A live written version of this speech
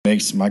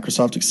makes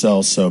Microsoft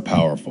Excel so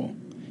powerful.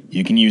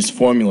 You can use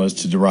formulas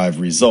to derive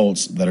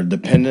results that are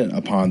dependent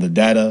upon the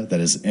data that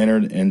is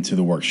entered into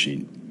the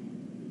worksheet.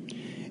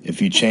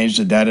 If you change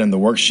the data in the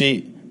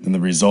worksheet, then the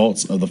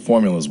results of the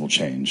formulas will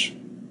change.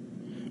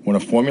 When a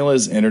formula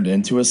is entered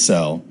into a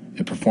cell,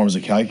 it performs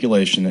a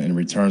calculation and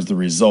returns the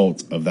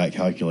result of that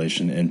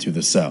calculation into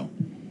the cell.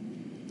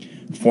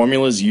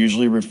 Formulas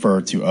usually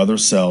refer to other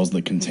cells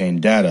that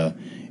contain data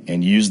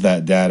and use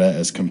that data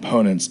as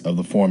components of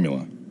the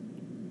formula.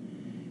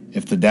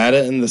 If the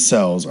data in the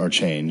cells are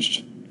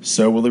changed,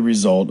 so will the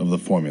result of the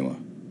formula.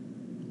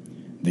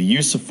 The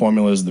use of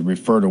formulas that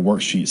refer to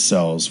worksheet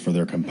cells for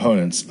their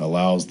components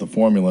allows the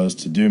formulas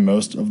to do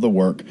most of the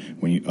work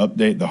when you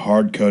update the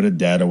hard-coded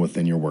data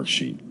within your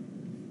worksheet.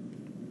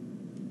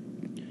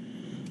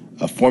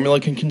 A formula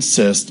can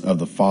consist of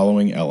the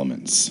following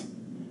elements: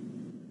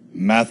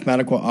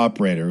 mathematical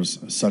operators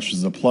such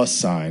as the plus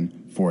sign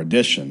for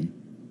addition,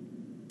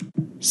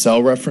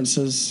 cell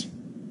references,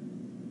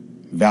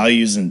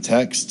 values in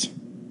text,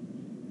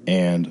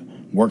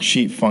 and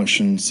worksheet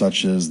functions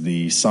such as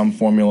the sum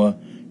formula,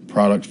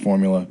 product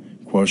formula,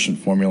 quotient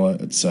formula,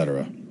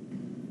 etc.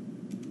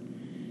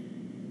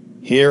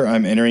 Here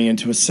I'm entering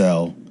into a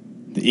cell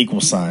the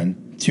equal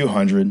sign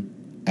 200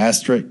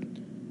 asterisk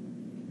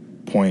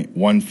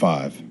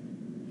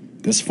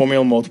 0.15. This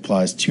formula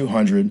multiplies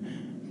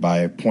 200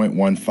 by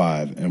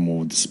 0.15 and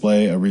will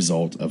display a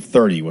result of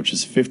 30, which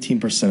is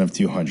 15% of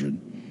 200.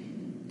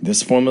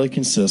 This formula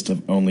consists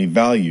of only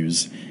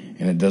values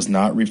and it does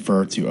not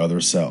refer to other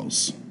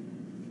cells.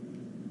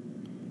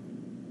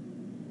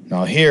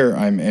 Now here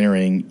I'm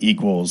entering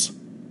equals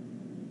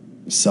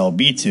cell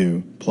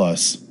B2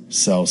 plus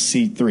cell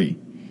C3.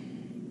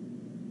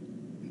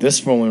 This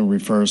formula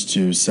refers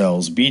to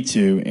cells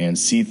B2 and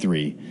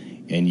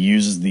C3 and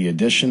uses the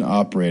addition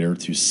operator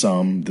to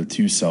sum the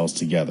two cells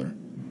together.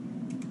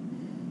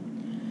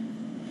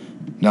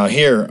 Now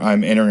here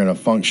I'm entering a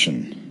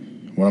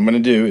function. What I'm going to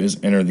do is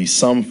enter the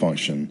sum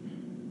function.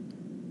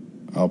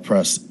 I'll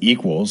press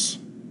equals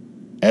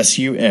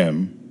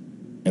SUM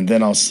and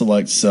then I'll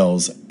select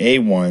cells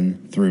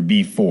A1 through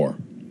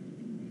B4.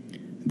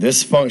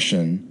 This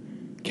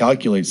function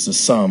calculates the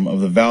sum of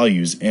the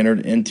values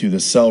entered into the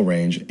cell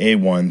range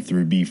A1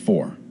 through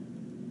B4.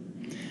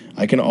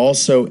 I can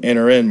also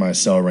enter in my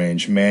cell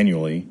range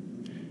manually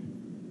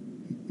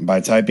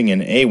by typing in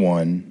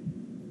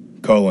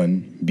A1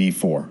 colon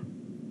B4.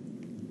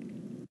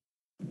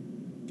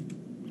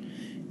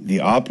 The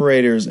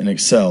operators in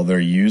Excel that are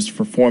used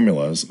for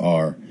formulas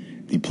are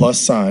the plus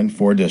sign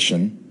for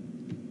addition,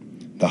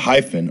 the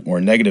hyphen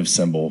or negative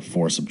symbol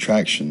for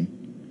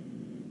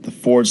subtraction, the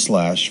forward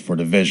slash for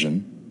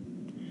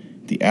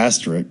division, the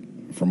asterisk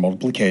for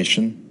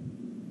multiplication,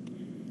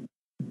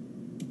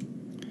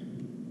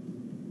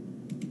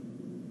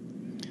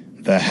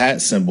 the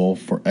hat symbol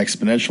for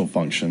exponential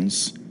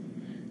functions,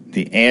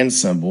 the and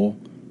symbol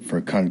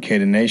for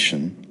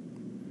concatenation,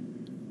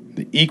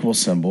 the equal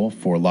symbol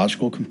for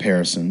logical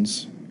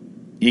comparisons,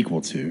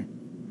 equal to,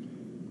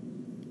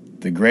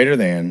 the greater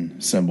than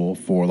symbol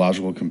for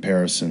logical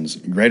comparisons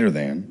greater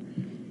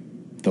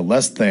than, the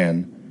less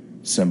than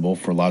symbol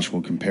for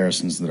logical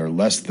comparisons that are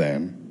less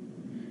than,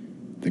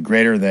 the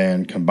greater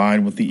than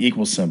combined with the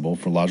equal symbol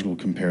for logical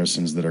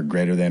comparisons that are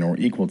greater than or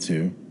equal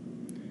to,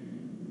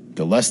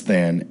 the less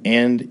than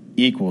and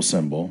equal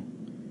symbol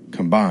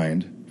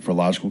combined for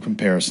logical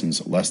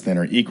comparisons less than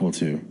or equal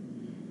to,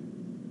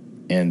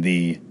 and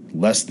the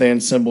less than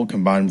symbol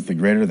combined with the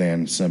greater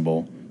than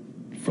symbol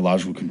for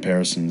logical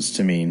comparisons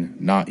to mean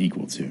not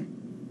equal to.